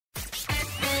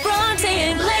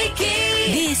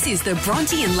is the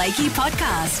Bronte and Lakey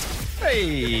podcast.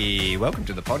 Hey, welcome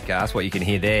to the podcast. What you can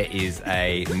hear there is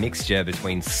a mixture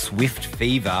between Swift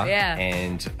fever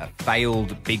and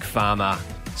failed big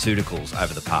pharmaceuticals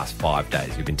over the past 5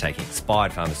 days. You've been taking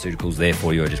expired pharmaceuticals,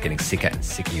 therefore you're just getting sicker and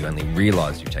sicker. You only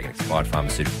realised you're taking expired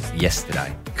pharmaceuticals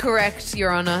yesterday. Correct,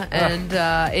 Your Honour. And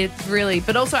it's really,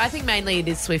 but also I think mainly it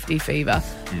is Swifty fever,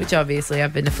 which obviously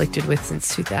I've been afflicted with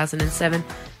since 2007.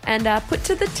 And put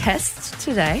to the test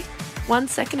today. 1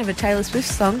 second of a Taylor Swift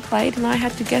song played and I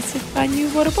had to guess if I knew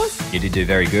what it was. You did do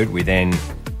very good. We then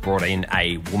brought in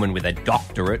a woman with a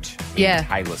doctorate in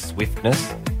Taylor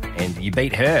Swiftness, and you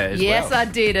beat her as well. Yes, I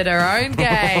did, at her own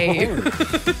game.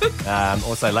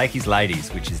 Also, Lakey's Ladies,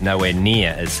 which is nowhere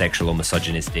near as sexual or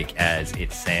misogynistic as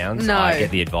it sounds. No. I get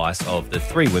the advice of the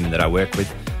 3 women that I work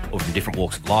with, all from different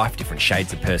walks of life, different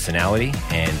shades of personality,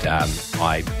 and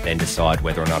I then decide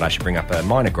whether or not I should bring up a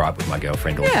minor gripe with my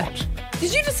girlfriend or not.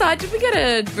 Did you decide, did we get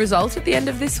a result at the end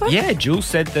of this one? Yeah, Jules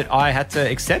said that I had to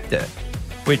accept it,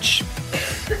 which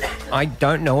I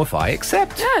don't know if I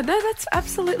accept. No, that's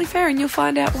absolutely fair, and you'll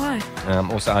find out why.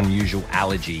 Also, unusual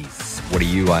allergies. What are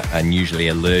you unusually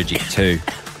allergic to?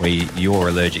 You're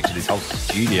allergic to this whole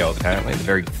studio, apparently. The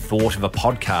very thought of a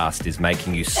podcast is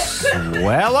making you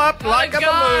swell up like a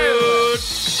balloon.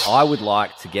 I would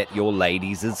like to get your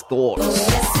ladies' thoughts.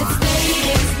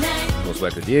 Jules,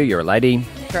 work with you. You're a lady.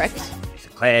 Correct.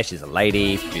 Claire, she's a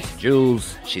lady. Producer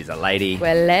Jules, she's a lady.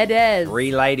 We're ladies.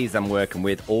 3 ladies I'm working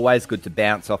with. Always good to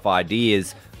bounce off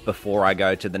ideas before I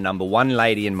go to the number 1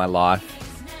 lady in my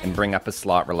life and bring up a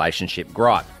slight relationship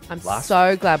gripe. I'm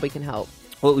so glad we can help.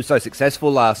 Well, it was so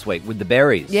successful last week with the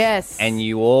berries. Yes. And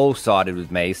you all sided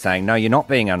with me saying, no, you're not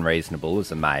being unreasonable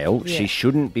as a male. Yeah. She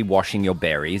shouldn't be washing your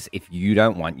berries if you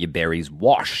don't want your berries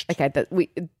washed. Okay, but we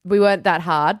weren't that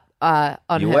hard on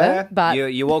You her. were? But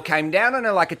You all came down on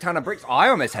her like a ton of bricks. I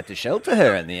almost had to shelter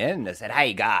her in the end. I said,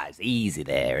 hey, guys, easy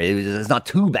there. It's not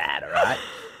too bad, all right?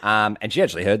 And she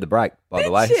actually heard the break, by the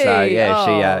way. she? So,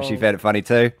 yeah, Oh. she found it funny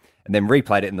too. And then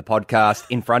replayed it in the podcast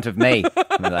in front of me.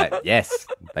 And I'm like, yes,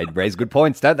 they raise good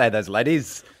points, don't they, those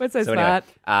ladies? We're so Anyway,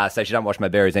 so she don't wash my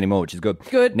berries anymore, which is good.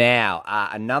 Good. Now,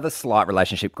 another slight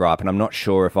relationship gripe, and I'm not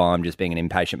sure if I'm just being an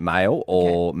impatient male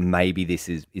or maybe this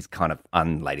is kind of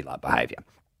unladylike behaviour.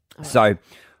 Oh. So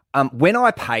when I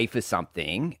pay for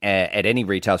something at any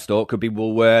retail store, it could be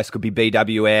Woolworths, could be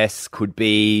BWS, could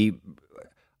be...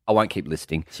 I won't keep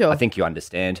listing. Sure. I think you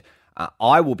understand.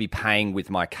 I will be paying with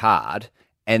my card,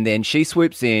 and then she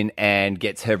swoops in and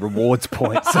gets her rewards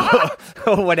points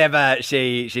or whatever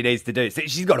she needs to do. So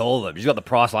she's got all of them. She's got the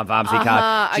Priceline Pharmacy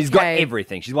card. She's got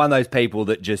everything. She's one of those people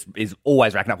that just is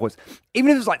always racking up points.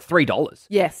 Even if it's like $3.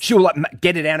 Yes. She'll like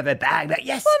get it out of her bag. Like,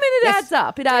 yes. Well, I mean, it yes. adds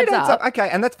up. It adds up. Okay,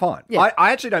 and that's fine. Yeah.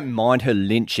 I actually don't mind her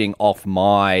lynching off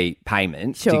my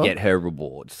payments to get her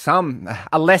rewards.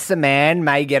 A lesser man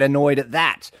may get annoyed at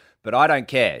that, but I don't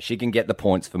care. She can get the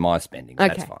points for my spending. Okay.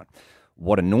 That's fine.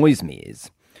 What annoys me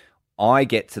is I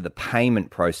get to the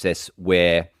payment process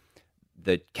where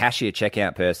the cashier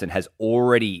checkout person has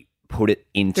already put it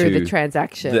into Through the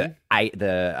transaction.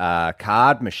 the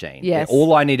card machine. Yes.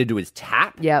 All I need to do is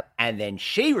tap. Yep. And then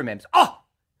she remembers, oh,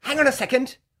 hang on a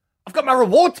second. I've got my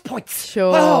rewards points.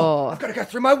 Sure. Oh, I've got to go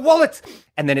through my wallet.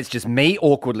 And then it's just me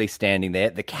awkwardly standing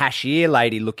there, the cashier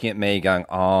lady looking at me going,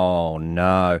 oh,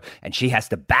 no. And she has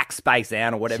to backspace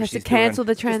out or whatever She has she's to cancel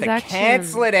doing. the transaction. Just to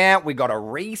cancel it out. We got to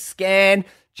rescan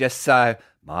just so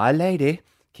my lady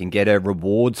can get her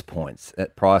rewards points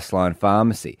at Priceline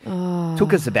Pharmacy. Oh.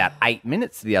 Took us about 8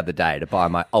 minutes the other day to buy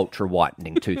my ultra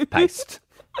whitening toothpaste.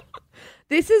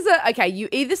 This is okay, you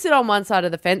either sit on one side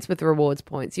of the fence with rewards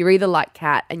points. You're either like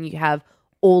Kat and you have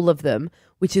all of them,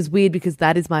 which is weird because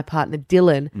that is my partner,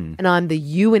 Dylan, and I'm the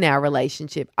you in our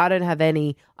relationship. I don't have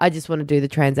any. I just want to do the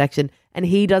transaction. And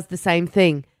he does the same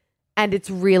thing. And it's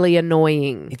really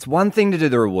annoying. It's one thing to do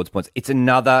the rewards points. It's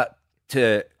another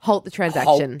to Halt the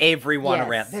transaction. halt everyone Yes,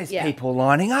 around. There's yeah. people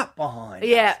lining up behind.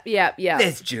 Yeah.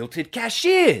 There's jilted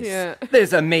cashiers. Yeah.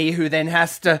 There's a me who then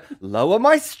has to lower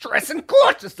my stress and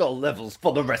cortisol levels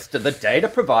for the rest of the day to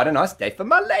provide a nice day for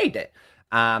my lady.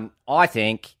 I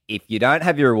think if you don't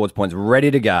have your rewards points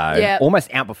ready to go,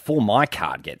 almost out before my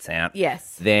card gets out,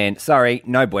 Yes. then sorry,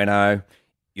 no bueno.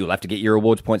 You'll have to get your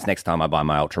rewards points next time I buy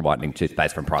my ultra whitening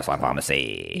toothpaste from Priceline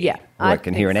Pharmacy. Yeah, I I can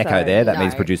think hear an echo so. there. That No.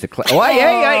 means producer Oh,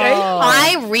 yeah.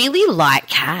 I really like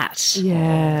Kat.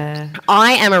 Yeah.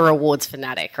 I am a rewards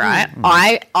fanatic, right?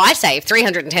 I saved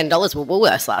 $310 with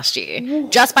Woolworths last year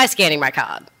just by scanning my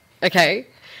card, okay?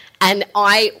 And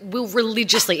I will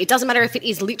religiously, it doesn't matter if it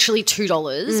is literally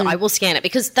 $2, I will scan it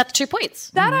because that's 2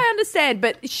 points. That I understand,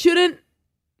 but shouldn't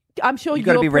I'm sure You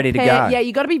gotta you're be ready to prepared. go. Yeah,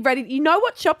 you got to be ready. You know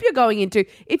what shop you're going into.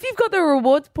 If you've got the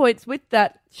rewards points with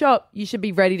that shop, you should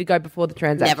be ready to go before the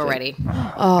transaction. Never ready.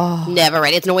 Oh. Never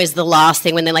ready. It's always the last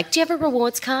thing when they're like, do you have a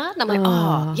rewards card? And I'm like,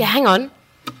 oh, yeah, hang on.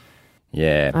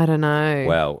 Yeah. I don't know.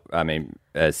 Well, I mean,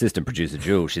 assistant producer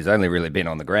Jules, she's only really been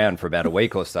on the ground for about a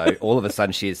week or so. All of a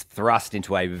sudden, she is thrust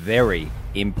into a very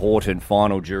important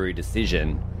final jury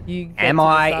decision. Am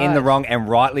I in the wrong, and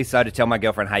rightly so, to tell my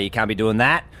girlfriend, hey, you can't be doing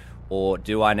that? Or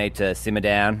do I need to simmer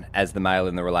down as the male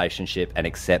in the relationship and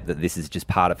accept that this is just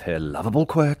part of her lovable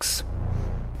quirks?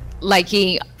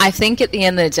 Lakey, I think at the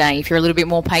end of the day, if you're a little bit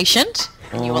more patient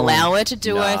and you allow her to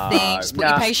do her thing, just put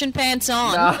your patient pants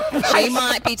on, she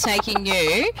might be taking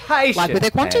you, like with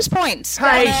her Qantas points. All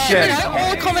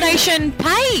accommodation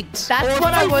paid. That's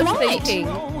what I was thinking.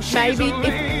 Maybe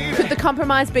could the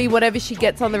compromise be whatever she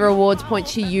gets on the rewards point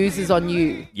she uses on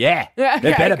you? Yeah. Okay,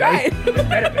 There better great. be. There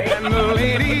better be.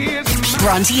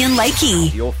 Bronte and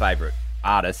Lakey. Your favourite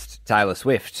artist, Taylor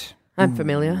Swift. I'm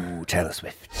familiar. Ooh, Taylor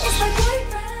Swift.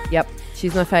 Yep,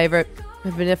 she's my favourite.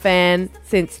 I've been a fan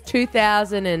since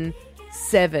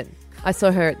 2007. I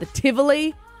saw her at the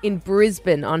Tivoli in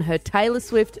Brisbane on her Taylor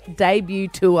Swift debut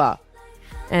tour,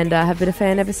 and I have been a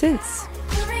fan ever since.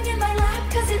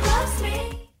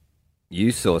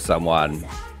 You saw someone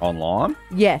online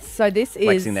Yes, so this is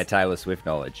flexing their Taylor Swift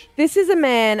knowledge. This is a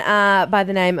man by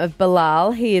the name of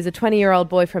Bilal. He is a 20-year-old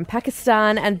boy from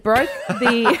Pakistan and broke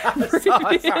the...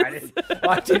 Sorry,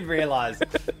 I didn't realise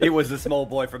it was a small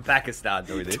boy from Pakistan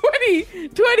doing this.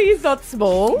 20 is not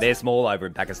small. They're small over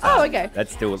in Pakistan. Oh, okay.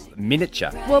 That's still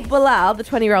miniature. Well, Bilal, the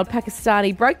 20-year-old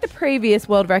Pakistani, broke the previous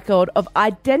world record of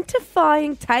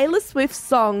identifying Taylor Swift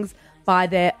songs by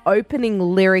their opening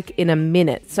lyric in a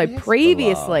minute. So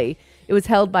previously, it was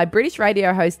held by British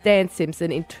radio host Dan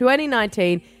Simpson. In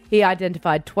 2019, he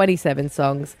identified 27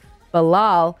 songs.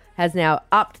 Bilal has now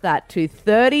upped that to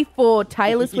 34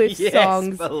 Taylor Swift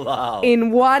songs Bilal. in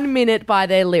 1 minute by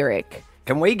their lyric.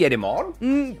 Can we get him on?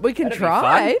 We can That'd be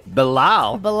try. fun.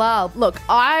 Bilal. Bilal, look,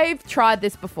 I've tried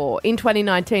this before. In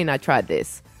 2019, I tried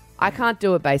this. I can't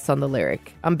do it based on the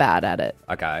lyric. I'm bad at it.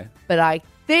 Okay. But I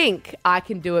think I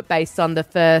can do it based on the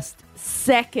first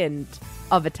second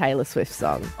of a Taylor Swift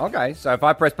song. Okay, so if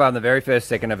I press play on the very first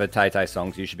second of a Tay-Tay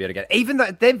songs, you should be able to get it. Even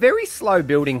though they're very slow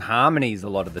building harmonies a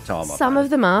lot of the time. Some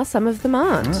of them are, some of them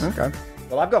aren't. Okay.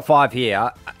 Well, I've got 5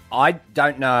 here. I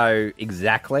don't know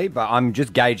exactly, but I'm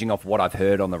just gauging off what I've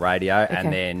heard on the radio,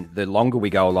 and then the longer we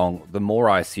go along, the more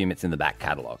I assume it's in the back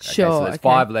catalogue. Okay? Sure, So there's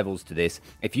 5 levels to this.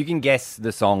 If you can guess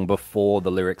the song before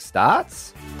the lyric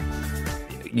starts,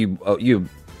 you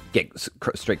get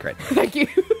street cred. Thank you.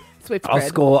 Swift I'll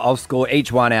cred. I'll score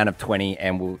each one out of 20,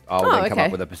 and I'll then come okay.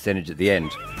 up with a percentage at the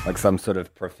end, like some sort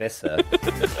of professor.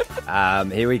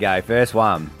 Here we go. First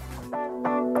one.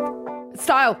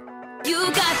 Style. You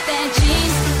got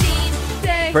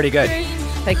that Pretty good.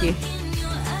 Thank you.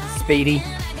 Speedy.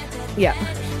 Yeah.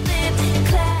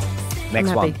 Next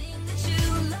I'm one. happy.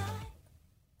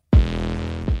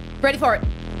 Ready for it.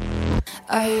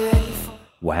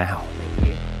 Wow.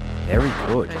 Very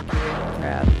good. Thank you. I'm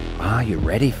proud. Are you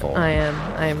ready for it? I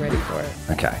am ready for it.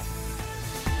 Okay.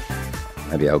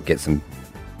 Maybe I'll get some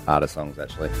artist songs,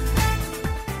 actually.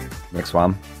 Next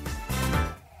one.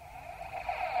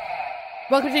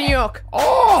 Welcome to New York.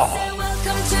 Oh!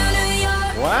 welcome to New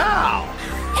York. Wow.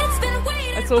 It's been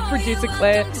waiting I saw producer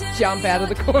Claire jump out of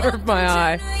the corner of my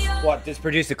eye. What, does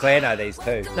producer Claire know these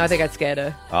two? No, I think I scared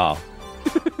her. Oh.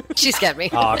 She scared me.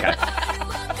 Oh, okay.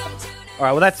 All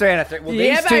right, well, that's 3 out of 3. Well,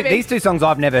 Yeah, baby. these two songs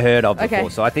I've never heard of before, Okay.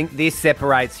 so I think this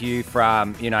separates you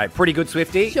from, pretty good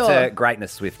Swifty Sure. to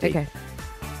greatness Swifty. Okay.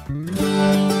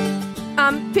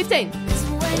 15.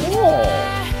 Oh,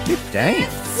 15.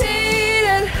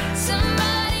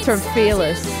 It's from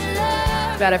Fearless.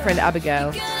 About her friend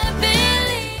Abigail.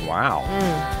 Wow.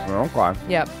 Okay.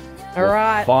 Yep. All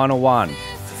right. Final one.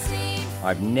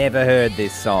 I've never heard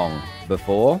this song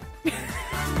before.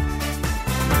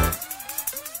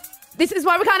 This is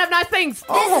why we can't have nice things. This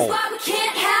is why we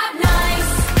can't have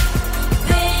nice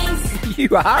things. You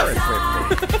are a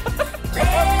Swifty.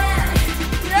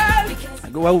 Yes.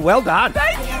 Well done.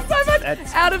 Thank you so much.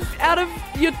 That's- Out of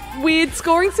your weird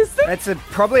scoring system. That's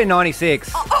probably a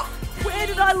 96. Oh, where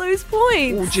did I lose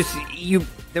points? Well,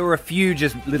 there were a few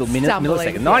just little Stumbling,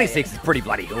 milliseconds. yeah, 96 is pretty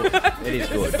bloody good. It is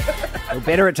good. You're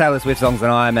better at Taylor Swift songs than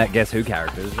I am at Guess Who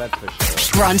characters, that's for sure.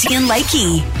 Bronte and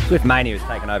Lakey. Swift Mania has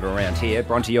taken over around here.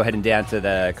 Bronte, you're heading down to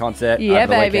the concert Yeah, over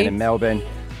the baby. weekend in Melbourne.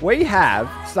 We have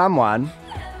someone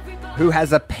who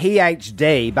has a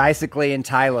PhD basically in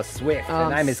Taylor Swift. Her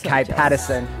I'm name is so Kate jealous.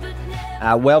 Patterson.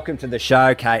 Welcome to the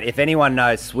show, Kate. If anyone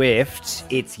knows Swift,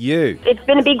 it's you. It's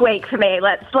been a big week for me,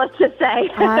 let's just say.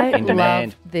 I In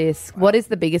demand. love this. What is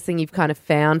the biggest thing you've kind of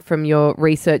found from your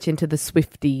research into the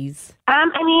Swifties?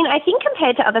 I think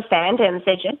compared to other fandoms,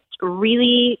 they're just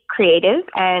really creative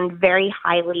and very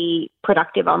highly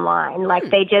productive online. Like,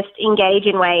 they just engage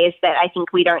in ways that I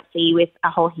think we don't see with a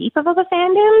whole heap of other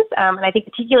fandoms. And I think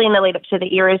particularly in the lead up to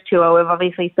the Eras tour, we've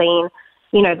obviously seen,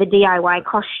 the DIY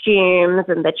costumes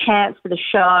and the chants for the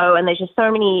show, and there's just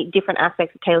so many different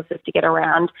aspects of Taylor Swift to get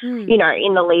around, in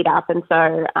the lead up. And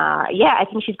so, I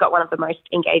think she's got one of the most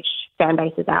engaged fan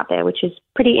bases out there, which is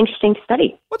pretty interesting to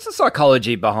study. What's the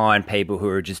psychology behind people who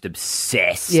are just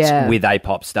obsessed with a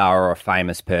pop star or a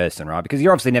famous person, right? Because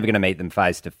you're obviously never going to meet them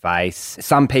face to face.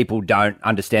 Some people don't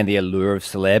understand the allure of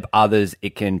celeb. Others,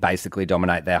 it can basically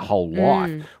dominate their whole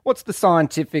life. What's the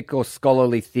scientific or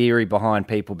scholarly theory behind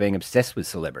people being obsessed with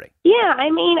celebrity? Yeah,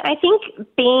 I think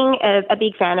being a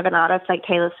big fan of an artist like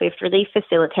Taylor Swift really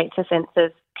facilitates a sense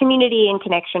of community and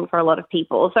connection for a lot of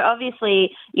people. So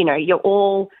obviously, you're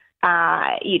all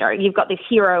you've got this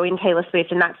hero in Taylor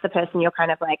Swift, and that's the person you're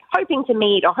kind of like hoping to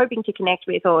meet or hoping to connect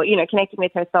with, or, connecting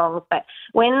with her songs. But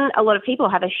when a lot of people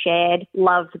have a shared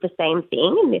love for the same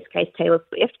thing, in this case, Taylor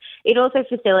Swift, it also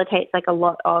facilitates like a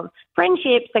lot of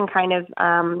friendships and kind of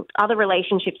other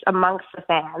relationships amongst the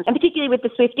fans. And particularly with the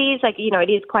Swifties,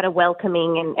 it is quite a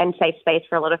welcoming and safe space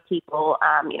for a lot of people.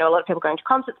 A lot of people going to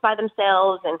concerts by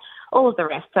themselves and all of the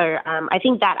rest. So I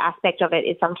think that aspect of it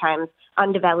is sometimes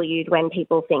undervalued when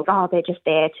people think, oh, they're just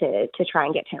there to try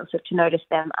and get Taylor Swift to notice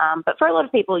them. But for a lot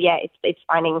of people, it's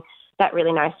finding that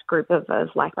really nice group of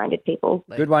like-minded people.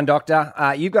 Good one, Doctor.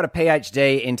 You've got a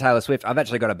PhD in Taylor Swift. I've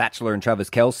actually got a bachelor in Travis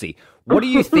Kelce. What do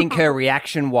you think her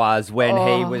reaction was when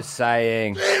he was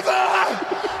saying...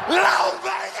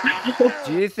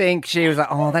 Do you think she was like,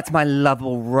 oh, that's my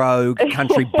lovable rogue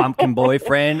country bumpkin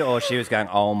boyfriend? Or she was going,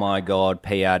 oh, my God,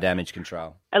 PR damage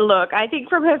control? Look, I think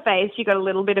from her face, she got a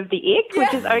little bit of the ick,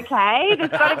 which is okay.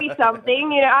 There's got to be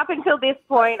something. Up until this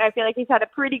point, I feel like he's had a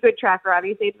pretty good track record.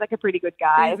 He seems like a pretty good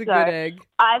guy. He's a good egg.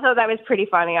 I thought that was pretty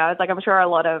funny. I was like, I'm sure a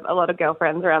lot of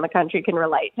girlfriends around the country can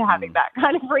relate to having that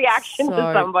kind of reaction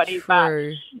to somebody.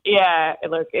 True. But yeah,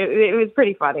 look, it was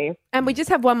pretty funny. And we just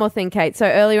have one more thing, Kate. So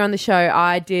earlier on the show,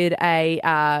 I did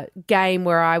a game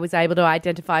where I was able to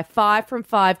identify 5 from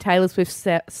 5 Taylor Swift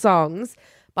songs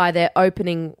by their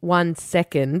opening 1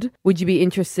 second. Would you be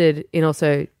interested in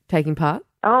also taking part?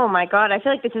 Oh, my God. I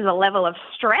feel like this is a level of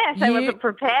stress I wasn't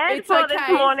prepared for this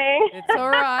morning. It's all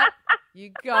right.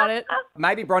 You got it.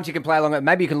 Maybe Bronte can play along.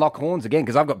 Maybe you can lock horns again,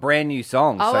 because I've got brand new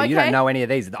songs. So you don't know any of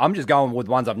these. I'm just going with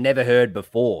ones I've never heard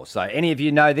before. So any of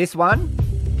you know this one?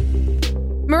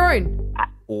 Maroon.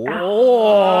 Oh.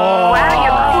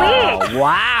 Wow, you're quick.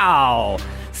 Wow.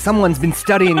 Someone's been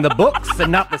studying the books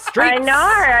and not the streets.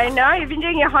 I know. You've been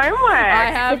doing your homework.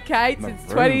 I have, Kate, since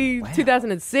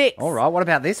 2006. All right, what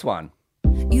about this one?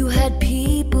 You had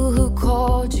people who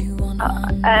called you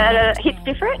on Hits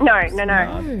different? No.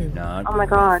 No. Oh my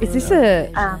God. Is this a...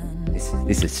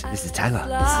 This is Taylor.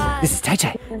 This is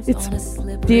Tay. It's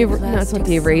Dear... No, it's not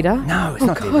Dear Reader. No, it's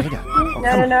not Dear Reader.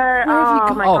 No.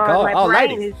 Oh my God. My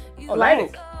brain ladies. is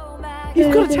blank.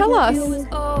 You've got to tell us.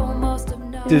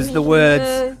 Does the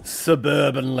words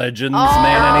suburban legends mean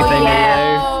anything to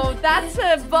you? Oh, that's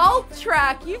a vault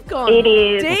track. You've gone It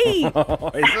is. deep.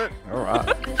 Is it? All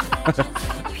right.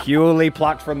 Purely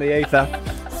plucked from the ether.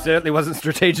 Certainly wasn't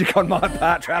strategic on my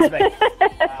part, trust me.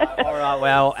 All right,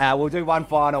 well, we'll do one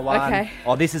final one. Okay.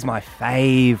 Oh, this is my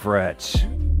favourite.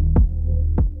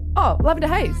 Oh, Lavender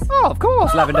Haze. Oh, of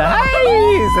course, Lavender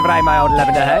Haze. If it ain't my old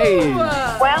Lavender Haze.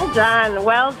 Well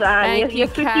done. Thank you, your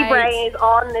 50 Kate. brain is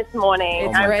on this morning.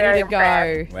 It's I'm ready very to go.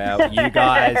 impressed. Well, you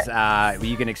guys,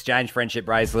 you can exchange friendship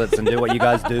bracelets and do what you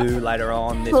guys do later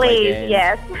on this Please, weekend.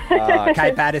 yes.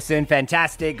 Kate Patterson,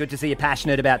 fantastic. Good to see you're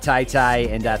passionate about Tay-Tay,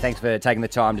 and thanks for taking the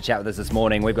time to chat with us this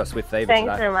morning. We've got Swift Fever Thanks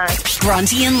today. so much.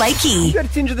 Bronte and Lakey. You got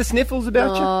a tinge of the sniffles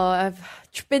about you? Oh,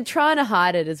 I've been trying to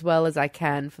hide it as well as I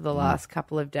can for the last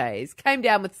couple of days. Came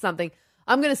down with something.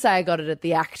 I'm going to say I got it at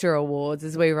the Actor Awards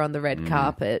as we were on the red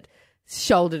carpet,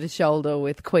 shoulder to shoulder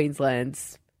with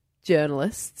Queensland's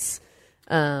journalists.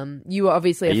 You were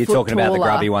obviously Are a you foot talking about the taller.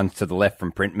 grubby ones to the left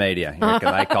from print media? You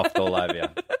reckon they coughed all over you?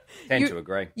 Tend to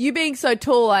agree. You being so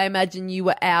tall, I imagine you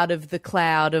were out of the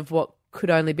cloud of what could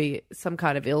only be some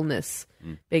kind of illness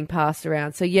being passed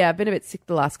around. So, yeah, I've been a bit sick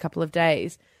the last couple of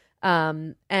days.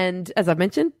 And as I've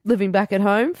mentioned, living back at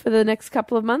home for the next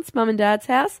couple of months, mum and dad's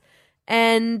house.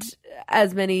 And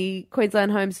as many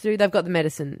Queensland homes do, they've got the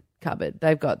medicine cupboard.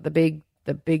 They've got the big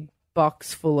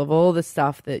box full of all the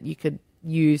stuff that you could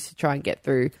use to try and get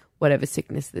through whatever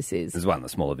sickness this is. This is one of the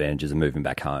small advantages of moving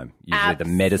back home. Usually the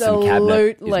medicine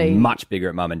cabinet is much bigger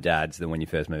at mum and dad's than when you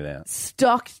first move out.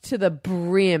 Stocked to the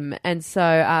brim. And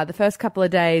so the first couple of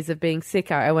days of being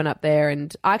sick, I went up there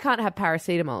and I can't have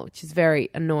paracetamol, which is very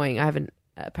annoying. I have a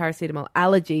paracetamol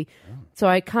allergy. So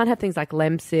I can't have things like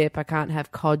Lemsip. I can't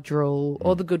have Codral.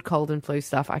 All the good cold and flu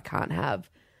stuff I can't have.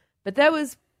 But there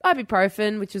was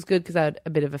ibuprofen, which was good because I had a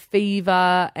bit of a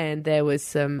fever, and there was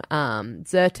some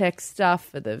Zyrtec stuff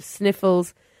for the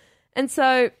sniffles. And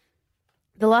so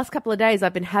the last couple of days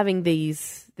I've been having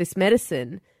this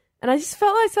medicine, and I just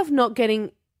felt myself not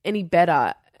getting any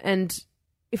better, and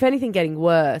if anything getting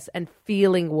worse and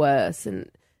feeling worse. And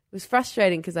it was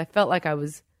frustrating because I felt like I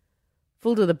was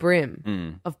full to the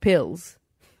brim of pills.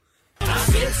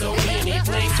 I've been so many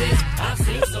places. I've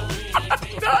seen so many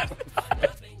people.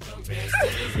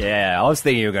 Yeah, I was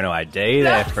thinking you were going to ID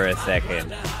there for a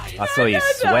second. I saw you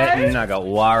sweating. I got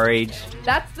worried.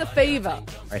 That's the fever.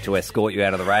 I had to escort you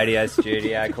out of the radio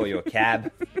studio, call you a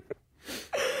cab.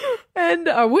 And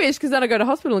I wish, because then I go to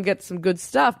hospital and get some good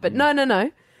stuff. But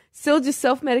no. Still just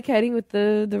self-medicating with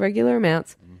the regular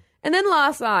amounts. And then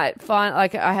last night,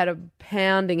 I had a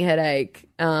pounding headache.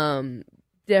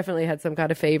 Definitely had some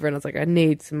kind of fever. And I was like, I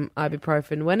need some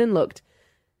ibuprofen. Went and looked.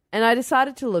 And I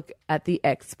decided to look at the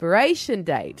expiration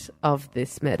date of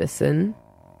this medicine,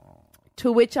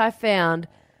 to which I found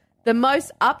the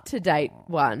most up-to-date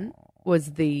one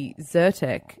was the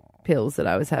Zyrtec pills that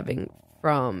I was having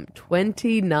from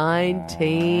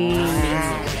 2019.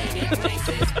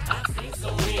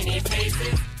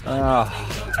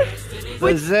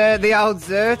 The old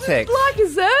Zyrtec. Like a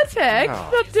Zyrtec,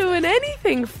 not doing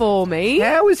anything for me.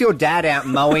 How was your dad out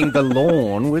mowing the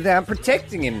lawn without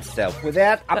protecting himself,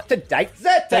 without up-to-date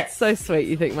Zyrtec? That's so sweet.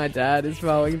 You think my dad is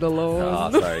mowing the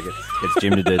lawn. Oh, sorry. Gets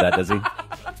Jim to do that, does he?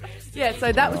 Yeah,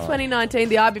 so that was 2019.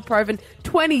 The ibuprofen,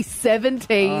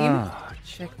 2017. Oh,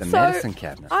 check the medicine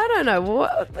cabinet. I don't know.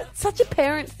 It's such a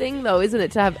parent thing, though, isn't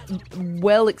it, to have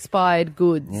well-expired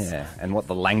goods? Yeah, and what,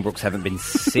 the Langbrooks haven't been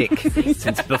sick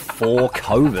since before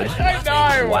COVID. I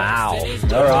know. Wow.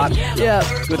 All right. Yeah.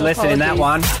 Good lesson in that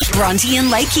one. Bronte and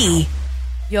Lakey.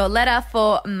 Your letter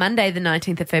for Monday, the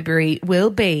 19th of February, will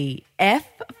be F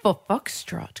for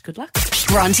Foxtrot. Good luck.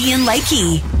 Bronte and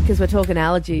Lakey. Because we're talking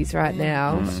allergies right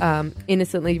now.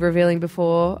 Innocently revealing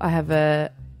before, I have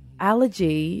a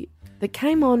allergy that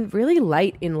came on really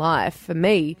late in life for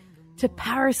me to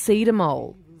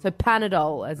paracetamol. So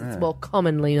Panadol, as it's more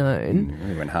commonly known.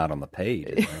 We went hard on the P,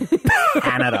 didn't we?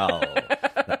 Panadol.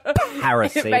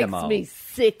 Paracetamol. It makes me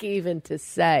sick even to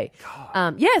say.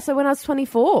 So when I was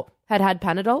 24, had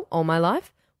Panadol all my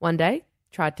life. One day,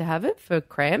 tried to have it for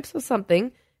cramps or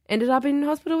something, ended up in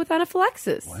hospital with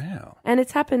anaphylaxis. Wow. And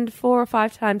it's happened 4 or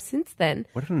 5 times since then.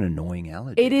 What an annoying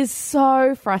allergy. It is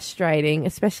so frustrating,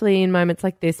 especially in moments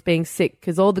like this, being sick,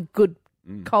 because all the good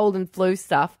cold and flu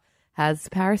stuff has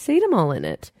paracetamol in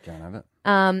it. Can't have it.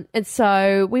 And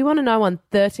so we want to know on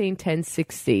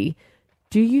 131060,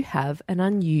 do you have an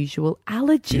unusual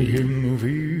allergy?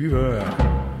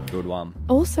 Good one.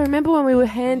 Also, remember when we were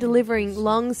hand delivering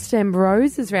long stem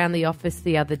roses around the office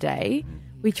the other day?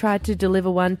 We tried to deliver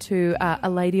one to a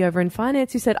lady over in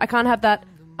finance who said, I can't have that.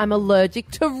 I'm allergic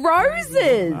to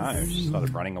roses. No, she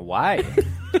started running away.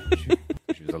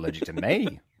 she was allergic to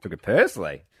me. Took it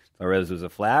personally. I realised it was a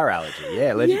flower allergy.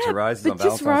 Yeah, allergic to roses on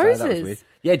Valentine's Day. That was weird.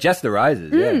 Yeah, just the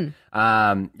roses,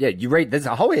 you read, there's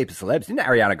a whole heap of celebs. Didn't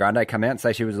Ariana Grande come out and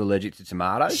say she was allergic to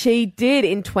tomatoes? She did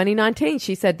in 2019.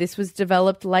 She said this was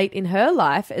developed late in her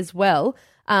life as well.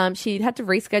 She'd had to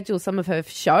reschedule some of her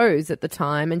shows at the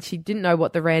time, and she didn't know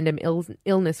what the random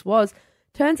illness was.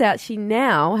 Turns out she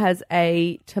now has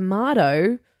a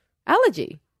tomato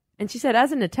allergy. And she said,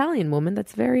 as an Italian woman,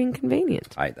 that's very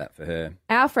inconvenient. I hate that for her.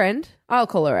 Our friend, I'll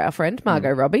call her our friend,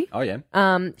 Margot Robbie. Oh, yeah.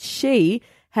 She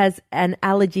has an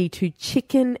allergy to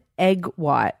chicken egg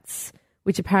whites,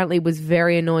 which apparently was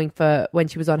very annoying for when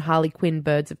she was on Harley Quinn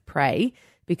Birds of Prey,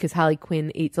 because Harley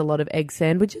Quinn eats a lot of egg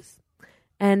sandwiches.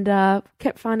 And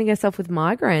kept finding herself with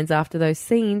migraines after those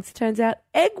scenes. Turns out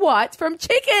egg whites from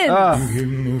chickens.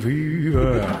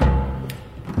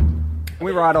 Can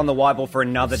we ride on the whiteboard for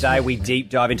another day? We deep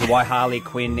dive into why Harley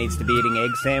Quinn needs to be eating egg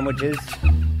sandwiches.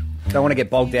 Don't want to get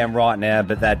bogged down right now,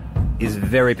 but that is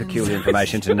very peculiar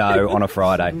information to know on a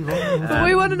Friday.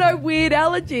 We want to know weird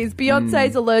allergies.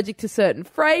 Beyonce's allergic to certain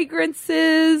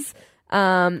fragrances.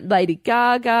 Lady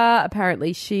Gaga,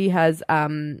 apparently she has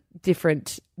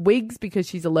different wigs because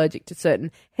she's allergic to certain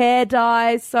hair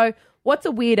dyes. So what's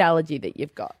a weird allergy that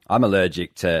you've got? I'm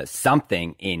allergic to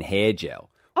something in hair gel.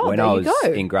 Oh, when there I you was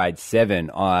go. in grade 7,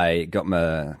 I got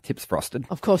my tips frosted.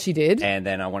 Of course you did. And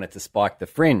then I wanted to spike the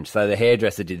fringe. So the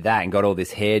hairdresser did that and got all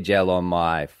this hair gel on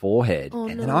my forehead.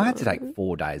 Then I had to take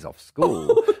 4 days off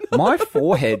school. My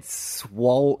forehead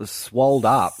swelled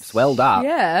up.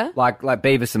 Yeah. Like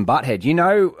Beavis and Butthead. You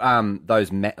know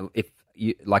if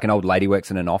you, like an old lady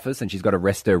works in an office and she's got to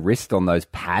rest her wrist on those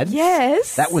pads?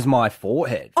 Yes. That was my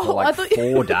forehead for I thought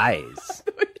 4 days.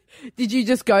 Did you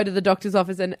just go to the doctor's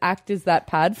office and act as that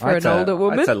pad for an older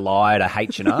woman? That's a lie at a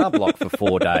H&R block for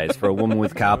 4 days for a woman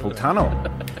with carpal tunnel.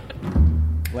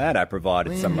 Glad I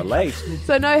provided some relief.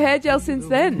 So no hair gel since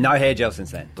then? No hair gel since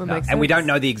then. Well, No. makes And we sense. don't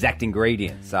know the exact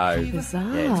ingredients, so Bizarre.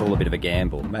 yeah, it's all a bit of a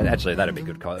gamble. Actually, that'd be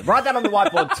good. Write that on the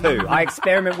whiteboard too. I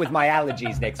experiment with my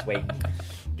allergies next week.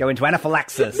 Go into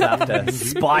anaphylaxis after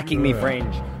spiking me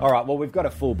fringe. All right, well, we've got a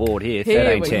full board here. Here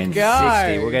 13, we 10, go.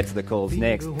 60. We'll get to the calls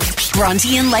next.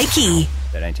 Bronte and Lakey.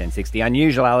 13, 10, 60.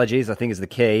 Unusual allergies, I think, is the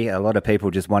key. A lot of people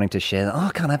just wanting to share,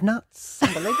 I can't have nuts.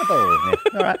 Unbelievable. Yeah.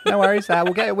 All right, no worries.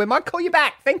 We might call you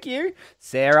back. Thank you.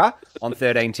 Sarah on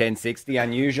 13, 10, 60.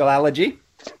 Unusual allergy.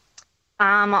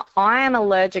 I am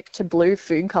allergic to blue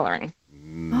food colouring.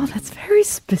 Oh, that's very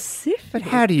specific. But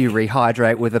how do you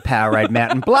rehydrate with a Powerade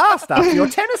Mountain Blast after your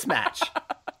tennis match?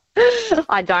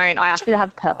 I don't. I have to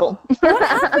have purple. What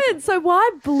happened? So why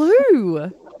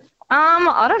blue?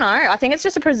 I don't know. I think it's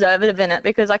just a preservative in it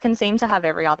because I can seem to have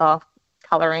every other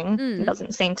colouring. It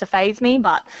doesn't seem to faze me,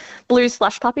 but blue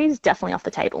slush puppies, definitely off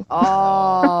the table.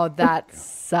 Oh, that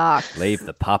sucks. Leave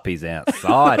the puppies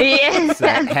outside. Yeah. So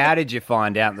how did you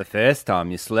find out the first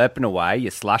time? You're slurping away,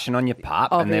 you're slushing on your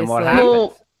pup, and then what Obviously.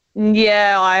 happened? Well,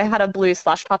 yeah, I had a blue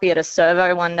slush puppy at a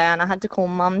servo one day and I had to call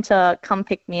mum to come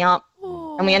pick me up.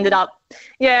 And I ended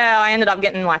up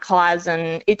getting like hives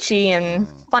and itchy and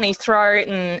funny throat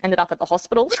and ended up at the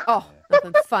hospital. Oh,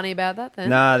 nothing funny about that then.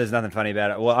 No, there's nothing funny about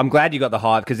it. Well, I'm glad you got the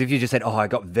hive because if you just said, I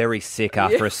got very sick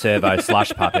after a servo slush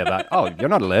puppy, I'm like, you're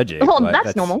not allergic. Well, Like,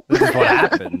 that's normal. This is what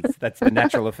happens. That's the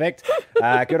natural effect.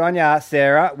 Good on ya,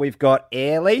 Sarah. We've got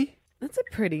Airly. That's a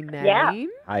pretty name. Yeah.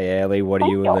 Hi, Airly. What are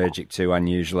you allergic to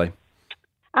unusually?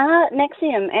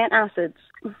 Nexium, antacids.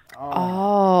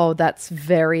 Oh, that's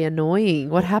very annoying.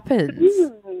 What happens?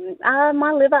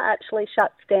 My liver actually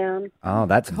shuts down. Oh,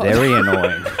 that's very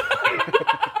annoying.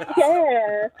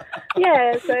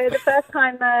 Yeah. So the first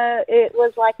time it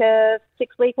was like a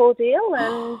 6-week ordeal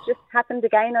and just happened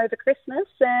again over Christmas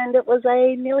and it was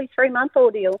a nearly 3-month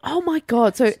ordeal. Oh my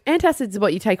God. So antacids is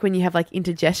what you take when you have like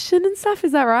indigestion and stuff.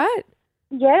 Is that right?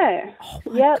 Yeah. Oh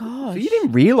my gosh. So you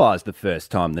didn't realise the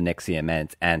first time the Nexium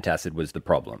antacid was the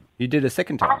problem. You did a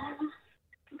second time.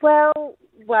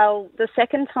 Well, the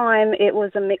second time it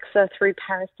was a mixer through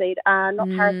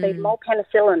paracetamol,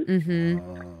 penicillin.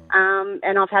 Mm-hmm.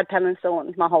 And I've had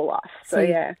penicillin my whole life. So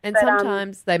yeah. And But,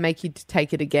 sometimes they make you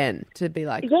take it again to be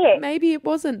like, Yeah. maybe it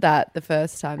wasn't that the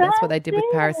first time. That's what they did with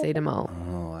paracetamol.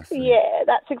 Oh, I see. yeah,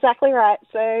 that's exactly right.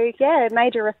 So yeah,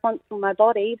 major response from my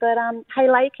body. But hey,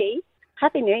 Lakey,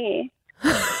 Happy New Year.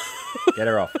 Get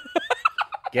her off.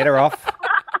 Get her off.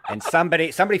 And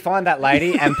somebody find that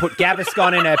lady and put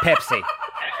Gaviscon in her Pepsi.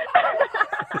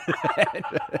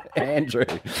 Andrew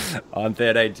on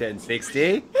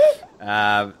 131060.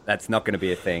 That's not going to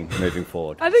be a thing moving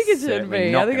forward. I think it should Certainly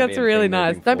be. not I think gonna that's be a really thing nice.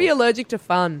 moving Don't be forward. allergic to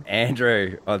fun.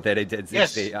 Andrew on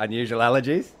 131060. Yes. Unusual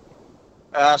allergies?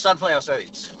 Sunflower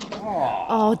seeds.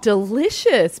 Oh,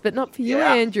 delicious. But not for you,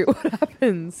 Yeah. Andrew. What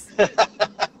happens?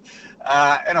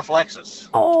 Anaphylaxis.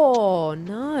 Oh,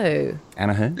 no.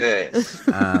 Anna? Yes.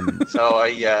 So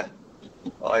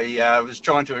I was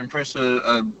trying to impress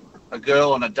a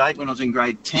girl on a date when I was in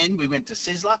grade 10. We went to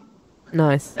Sizzler,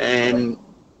 Nice. and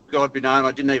God be known,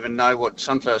 I didn't even know what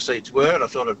sunflower seeds were. And I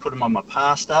thought I'd put them on my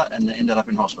pasta, and ended up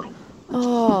in hospital.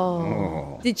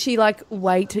 Oh. Did she like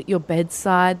wait at your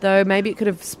bedside though? Maybe it could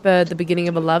have spurred the beginning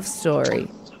of a love story.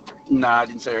 No, I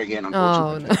didn't see her again,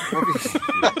 Oh, unfortunately.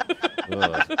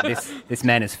 no. This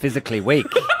man is physically weak.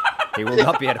 He will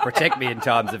not be able to protect me in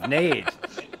times of need.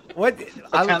 What?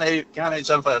 Can't eat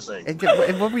sunflower seeds.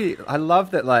 I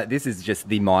love that. Like, this is just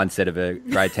the mindset of a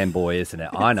grade 10 boy, isn't it?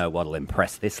 I know what'll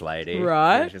impress this lady,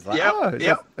 Right? And she's like,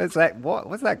 Yep. it's like what?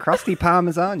 What's that? Crusty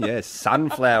parmesan? Yes,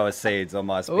 sunflower seeds on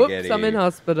my spaghetti. Oops, I'm in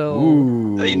hospital.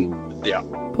 Ooh. Yeah.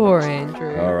 Poor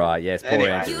Andrew. All right. Yes, poor Anyway.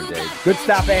 Andrew indeed. Good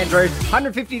stuff, Andrew.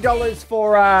 $150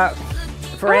 for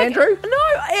Andrew.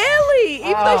 No, Ellie.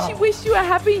 Even though she wished you a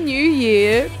happy new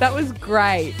year, that was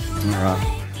great. All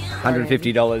right.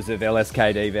 $150 of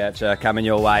LSKD voucher coming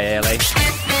your way, Ellie.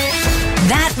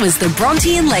 That was the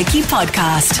Bronte and Lakey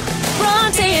podcast.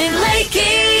 Bronte and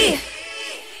Lakey.